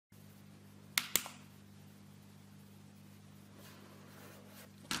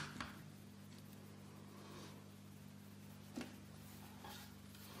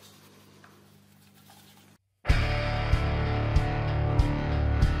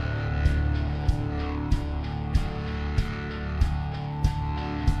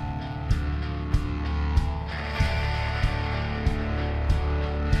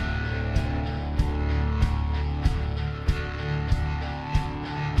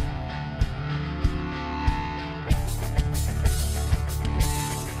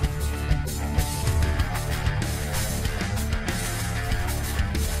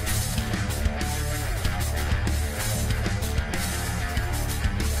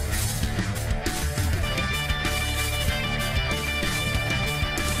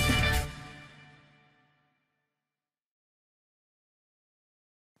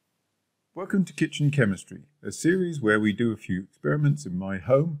Welcome to Kitchen Chemistry, a series where we do a few experiments in my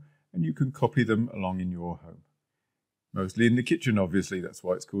home and you can copy them along in your home. Mostly in the kitchen, obviously, that's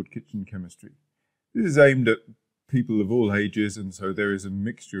why it's called Kitchen Chemistry. This is aimed at people of all ages, and so there is a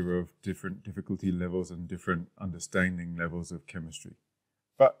mixture of different difficulty levels and different understanding levels of chemistry.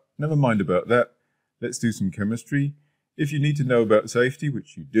 But never mind about that, let's do some chemistry. If you need to know about safety,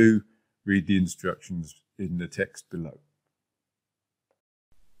 which you do, read the instructions in the text below.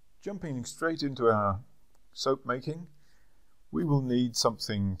 Jumping straight into our soap making, we will need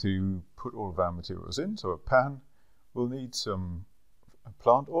something to put all of our materials in, so a pan. We'll need some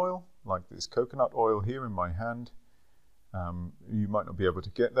plant oil, like this coconut oil here in my hand. You might not be able to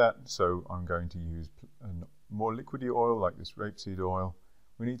get that, so I'm going to use a more liquidy oil like this rapeseed oil.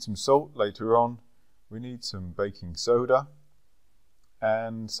 We need some salt later on. We need some baking soda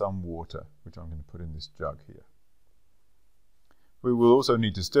and some water, which I'm going to put in this jug here. We will also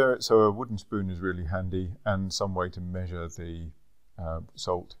need to stir it, so a wooden spoon is really handy, and some way to measure the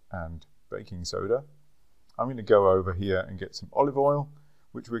salt and baking soda. I'm going to go over here and get some olive oil,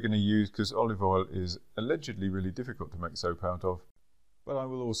 which we're going to use because olive oil is allegedly really difficult to make soap out of, but I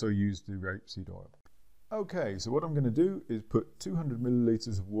will also use the rapeseed oil. Okay, so what I'm going to do is put 200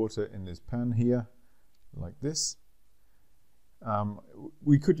 milliliters of water in this pan here, like this.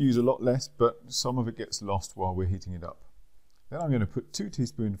 We could use a lot less, but some of it gets lost while we're heating it up. Then I'm going to put 2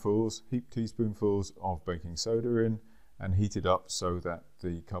 heaped teaspoonfuls of baking soda in and heat it up so that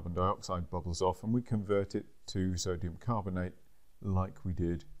the carbon dioxide bubbles off and we convert it to sodium carbonate like we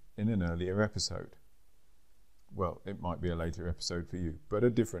did in an earlier episode. Well, it might be a later episode for you, but a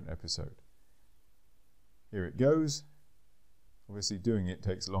different episode. Here it goes. Obviously doing it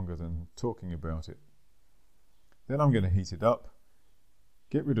takes longer than talking about it. Then I'm going to heat it up,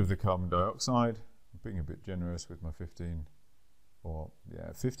 get rid of the carbon dioxide. I'm being a bit generous with my 15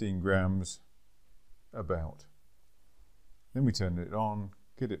 grams about. Then we turn it on,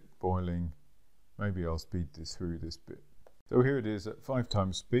 get it boiling. Maybe I'll speed this through this bit. So here it is at 5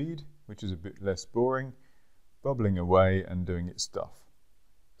 times speed, which is a bit less boring, bubbling away and doing its stuff.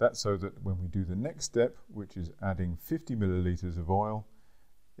 That's so that when we do the next step, which is adding 50 milliliters of oil,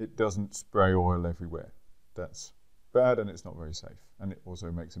 it doesn't spray oil everywhere. That's bad and it's not very safe. And it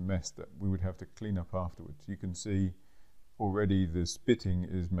also makes a mess that we would have to clean up afterwards. You can see already the spitting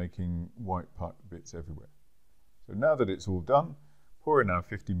is making white bits everywhere. So now that it's all done, pour in our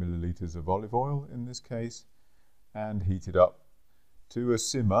 50 milliliters of olive oil in this case and heat it up to a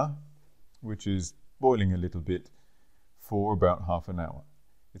simmer, which is boiling a little bit, for about half an hour.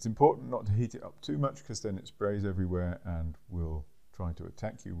 It's important not to heat it up too much because then it sprays everywhere and will try to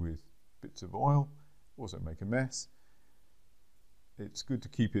attack you with bits of oil, also make a mess. It's good to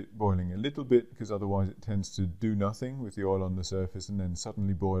keep it boiling a little bit because otherwise it tends to do nothing with the oil on the surface and then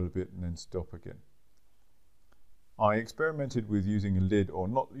suddenly boil a bit and then stop again. I experimented with using a lid or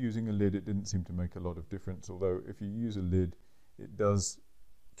not using a lid. It didn't seem to make a lot of difference, although if you use a lid it does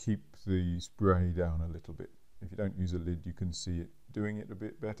keep the spray down a little bit. If you don't use a lid you can see it doing it a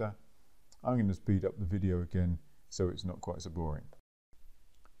bit better. I'm going to speed up the video again so it's not quite so boring.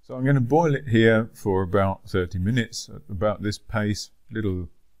 So I'm going to boil it here for about 30 minutes at about this pace, little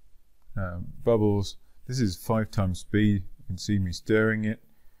bubbles. This is 5 times speed. You can see me stirring it.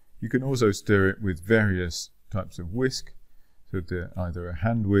 You can also stir it with various types of whisk, so they're either a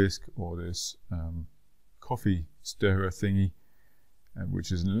hand whisk or this coffee stirrer thingy,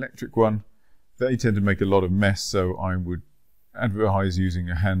 which is an electric one. They tend to make a lot of mess, so I would advise using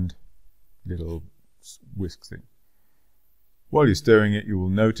a hand little whisk thing. While you're stirring it, you will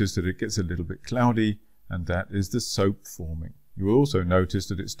notice that it gets a little bit cloudy, and that is the soap forming. You will also notice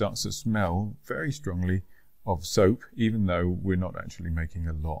that it starts to smell very strongly of soap, even though we're not actually making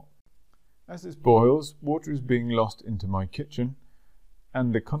a lot. As this boils, water is being lost into my kitchen,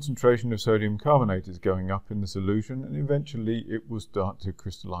 and the concentration of sodium carbonate is going up in the solution, and eventually it will start to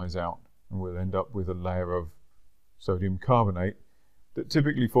crystallize out, and we'll end up with a layer of sodium carbonate that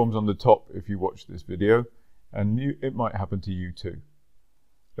typically forms on the top if you watch this video. And it might happen to you too.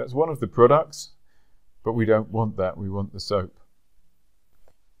 That's one of the products, but we don't want that, we want the soap.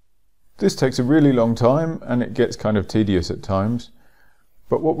 This takes a really long time and it gets kind of tedious at times,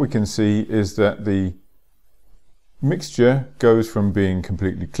 but what we can see is that the mixture goes from being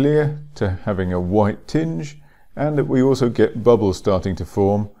completely clear to having a white tinge, and that we also get bubbles starting to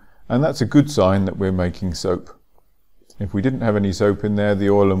form, and that's a good sign that we're making soap. If we didn't have any soap in there, the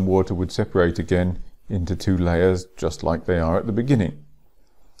oil and water would separate again into 2 layers, just like they are at the beginning.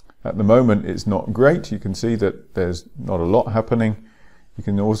 At the moment it's not great. You can see that there's not a lot happening. You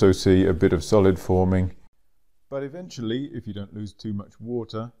can also see a bit of solid forming, but eventually, if you don't lose too much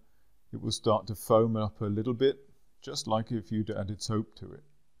water, it will start to foam up a little bit, just like if you'd added soap to it.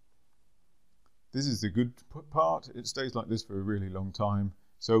 This is the good part. It stays like this for a really long time,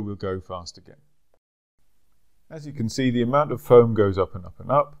 so we'll go fast again. As you can see, the amount of foam goes up and up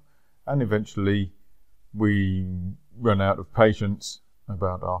and up, and eventually we run out of patience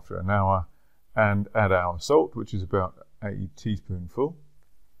about after an hour and add our salt, which is about a teaspoonful.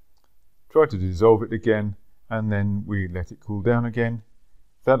 Try to dissolve it again, and then we let it cool down again.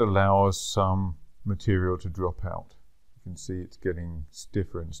 That allows some material to drop out. You can see it's getting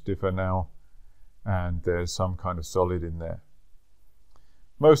stiffer and stiffer now, and there's some kind of solid in there.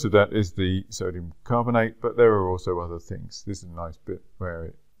 Most of that is the sodium carbonate, but there are also other things. This is a nice bit where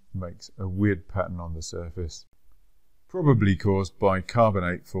it makes a weird pattern on the surface, probably caused by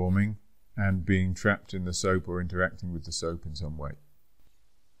carbonate forming and being trapped in the soap or interacting with the soap in some way.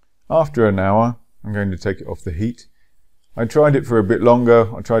 After an hour, I'm going to take it off the heat. I tried it for a bit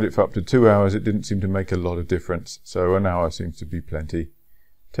longer. I tried it for up to 2 hours. It didn't seem to make a lot of difference, so an hour seems to be plenty.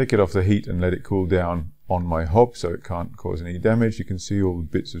 Take it off the heat and let it cool down on my hob so it can't cause any damage. You can see all the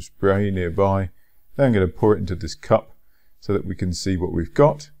bits of spray nearby. Then I'm going to pour it into this cup so that we can see what we've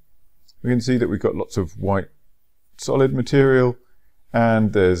got. We can see that we've got lots of white solid material,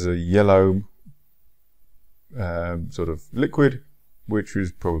 and there's a yellow sort of liquid, which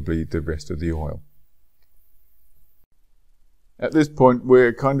is probably the rest of the oil. At this point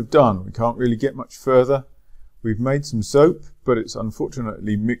we're kind of done. We can't really get much further. We've made some soap, but it's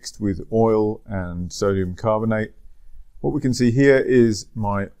unfortunately mixed with oil and sodium carbonate. What we can see here is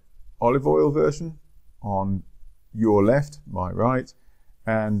my olive oil version on your left, my right,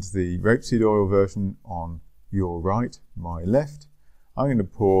 and the rapeseed oil version on your right, my left. I'm going to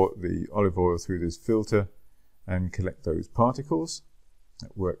pour the olive oil through this filter and collect those particles.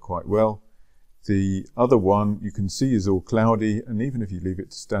 That worked quite well. The other one you can see is all cloudy, and even if you leave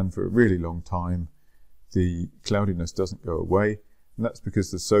it to stand for a really long time, the cloudiness doesn't go away, and that's because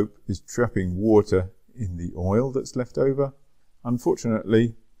the soap is trapping water in the oil that's left over.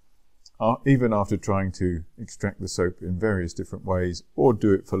 Unfortunately, even after trying to extract the soap in various different ways, or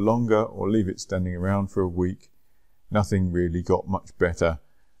do it for longer, or leave it standing around for a week, nothing really got much better,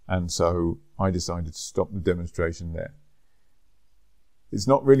 and so I decided to stop the demonstration there. It's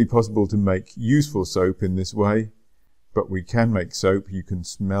not really possible to make useful soap in this way, but we can make soap. You can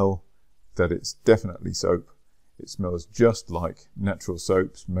smell that it's definitely soap. It smells just like natural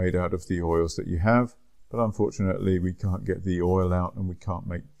soaps made out of the oils that you have, but unfortunately we can't get the oil out and we can't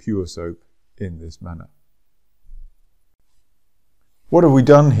make pure soap in this manner. What have we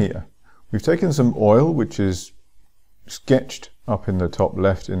done here? We've taken some oil, which is sketched up in the top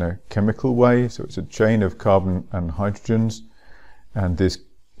left in a chemical way, so it's a chain of carbon and hydrogens, and this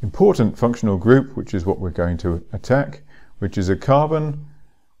important functional group, which is what we're going to attack, which is a carbon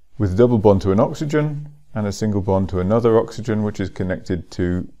with a double bond to an oxygen and a single bond to another oxygen, which is connected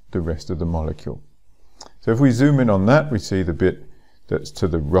to the rest of the molecule. So if we zoom in on that, we see the bit that's to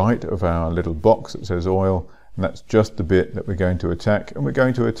the right of our little box that says oil, and that's just the bit that we're going to attack, and we're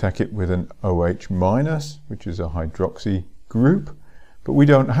going to attack it with an OH-, which is a hydroxy group, but we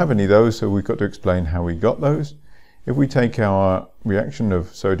don't have any of those, so we've got to explain how we got those. If we take our reaction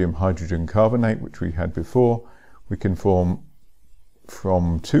of sodium hydrogen carbonate, which we had before, we can form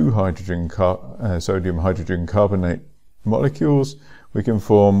from two sodium hydrogen carbonate molecules, we can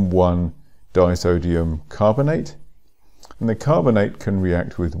form one disodium carbonate, and the carbonate can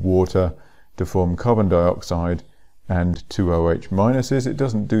react with water to form carbon dioxide and two OH-. It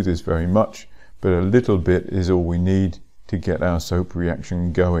doesn't do this very much, but a little bit is all we need to get our soap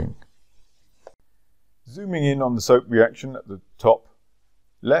reaction going. Zooming in on the soap reaction at the top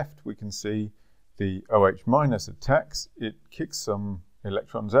left, we can see the OH- attacks. It kicks some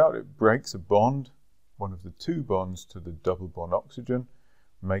electrons out, it breaks a bond, one of the two bonds to the double bond oxygen,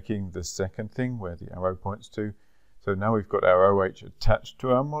 making the second thing where the arrow points to. So now we've got our OH attached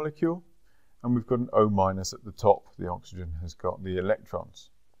to our molecule, and we've got an O- at the top. The oxygen has got the electrons.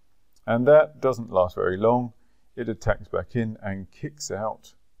 And that doesn't last very long. It attacks back in and kicks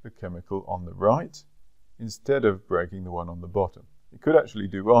out the chemical on the right, instead of breaking the one on the bottom. It could actually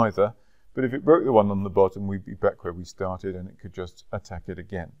do either, but if it broke the one on the bottom, we'd be back where we started and it could just attack it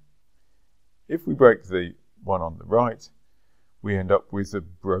again. If we break the one on the right, we end up with a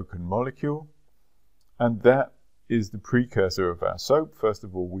broken molecule, and that is the precursor of our soap. First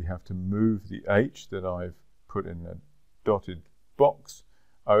of all, we have to move the H that I've put in a dotted box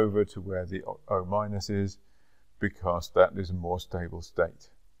over to where the O- is, because that is a more stable state.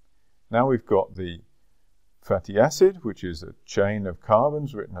 Now we've got the fatty acid, which is a chain of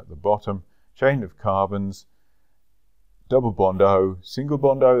carbons written at the bottom, chain of carbons double bond O, single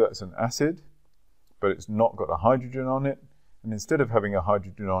bond O, that's an acid, but it's not got a hydrogen on it. And instead of having a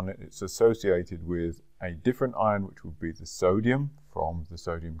hydrogen on it, it's associated with a different ion, which would be the sodium from the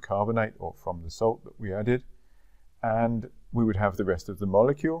sodium carbonate or from the salt that we added. And we would have the rest of the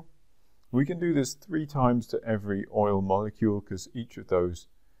molecule. We can do this 3 times to every oil molecule because each of those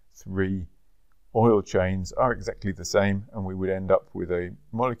 3 oil chains are exactly the same, and we would end up with a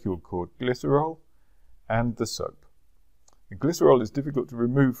molecule called glycerol and the soap. The glycerol is difficult to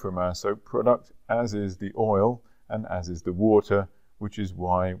remove from our soap product, as is the oil and as is the water, which is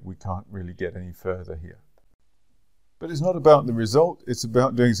why we can't really get any further here. But it's not about the result, it's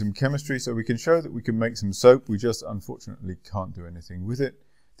about doing some chemistry so we can show that we can make some soap. We just unfortunately can't do anything with it.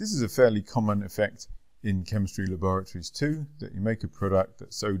 This is a fairly common effect in chemistry laboratories too, that you make a product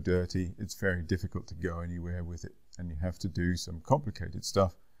that's so dirty it's very difficult to go anywhere with it, and you have to do some complicated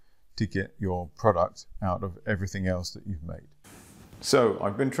stuff to get your product out of everything else that you've made. So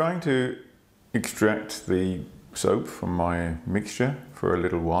I've been trying to extract the soap from my mixture for a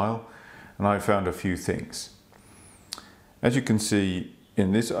little while, and I found a few things. As you can see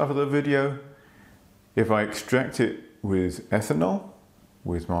in this other video, if I extract it with ethanol,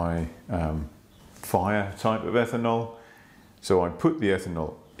 with my fire type of ethanol, so I put the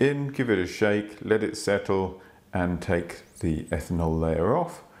ethanol in, give it a shake, let it settle and take the ethanol layer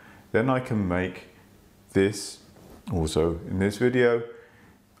off, then I can make this, also in this video,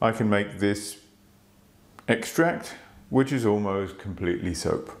 I can make this extract, which is almost completely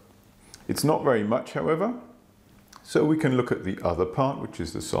soap. It's not very much, however, so we can look at the other part, which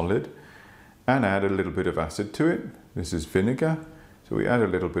is the solid, and add a little bit of acid to it. This is vinegar, so we add a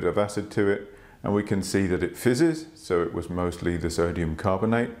little bit of acid to it, and we can see that it fizzes, so it was mostly the sodium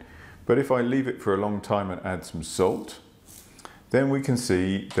carbonate. But if I leave it for a long time and add some salt, then we can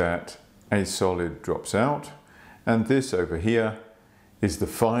see that a solid drops out, and this over here is the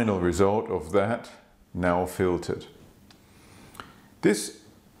final result of that, now filtered. This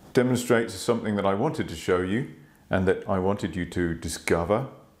demonstrates something that I wanted to show you and that I wanted you to discover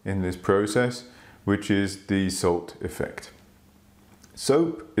in this process, which is the salt effect.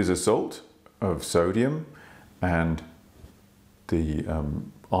 Soap is a salt of sodium and the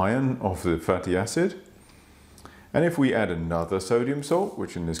ion of the fatty acid. And if we add another sodium salt,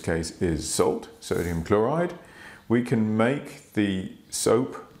 which in this case is salt, sodium chloride, we can make the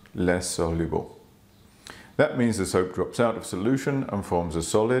soap less soluble. That means the soap drops out of solution and forms a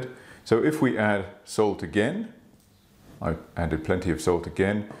solid. So if we add salt again, I've added plenty of salt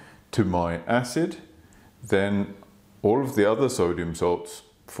again to my acid, then all of the other sodium salts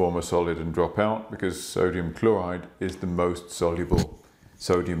form a solid and drop out because sodium chloride is the most soluble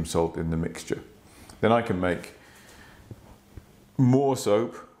sodium salt in the mixture. Then I can make more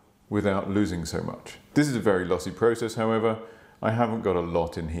soap without losing so much. This is a very lossy process, however. I haven't got a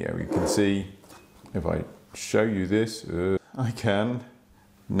lot in here. You can see, if I show you this, I can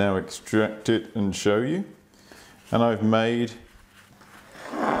now extract it and show you. And I've made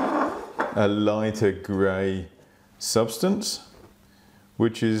a lighter grey substance,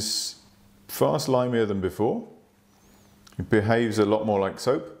 which is far slimier than before. It behaves a lot more like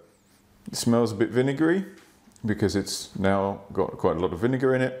soap. It smells a bit vinegary because it's now got quite a lot of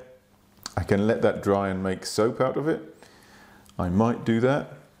vinegar in it. I can let that dry and make soap out of it. I might do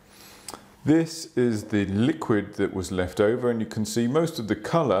that. This is the liquid that was left over, and you can see most of the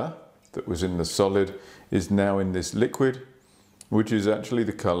colour that was in the solid is now in this liquid, which is actually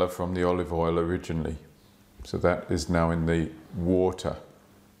the colour from the olive oil originally. So that is now in the water.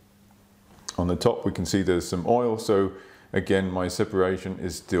 On the top we can see there's some oil, so again my separation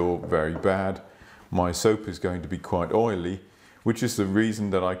is still very bad. My soap is going to be quite oily, which is the reason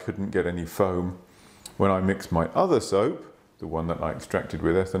that I couldn't get any foam when I mixed my other soap, the one that I extracted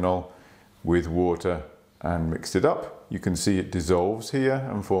with ethanol, with water and mixed it up. You can see it dissolves here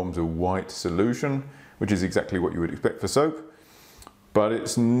and forms a white solution, which is exactly what you would expect for soap, but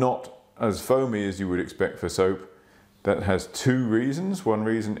it's not as foamy as you would expect for soap. That has 2 reasons. One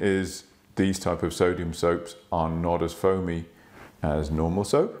reason is these type of sodium soaps are not as foamy as normal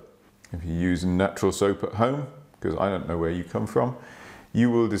soap. If you use natural soap at home, because I don't know where you come from, you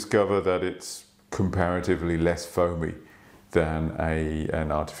will discover that it's comparatively less foamy than a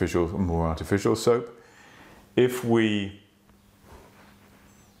more artificial soap. If we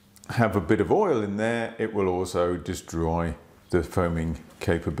have a bit of oil in there, it will also destroy the foaming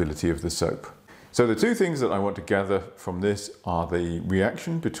capability of the soap. So the 2 things that I want to gather from this are the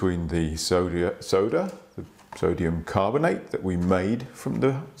reaction between the soda, the sodium carbonate that we made from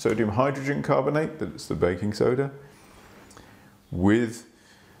the sodium hydrogen carbonate, that's the baking soda, with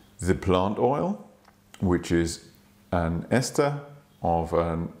the plant oil, which is an ester of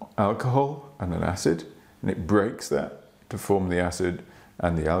an alcohol and an acid, and it breaks that to form the acid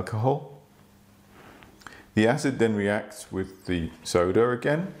and the alcohol. The acid then reacts with the soda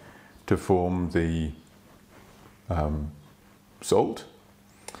again to form the salt,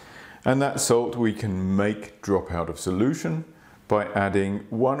 and that salt we can make drop out of solution by adding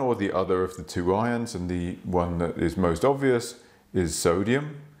one or the other of the two ions, and the one that is most obvious is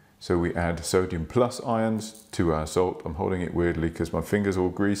sodium. So we add sodium plus ions to our salt. I'm holding it weirdly because my finger's all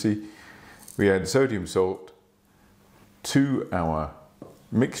greasy. We add sodium salt to our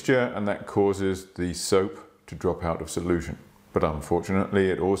mixture, and that causes the soap to drop out of solution. But unfortunately,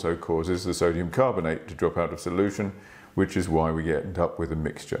 it also causes the sodium carbonate to drop out of solution, which is why we end up with a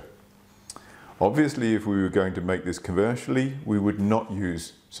mixture. Obviously, if we were going to make this commercially, we would not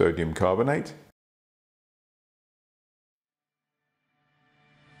use sodium carbonate.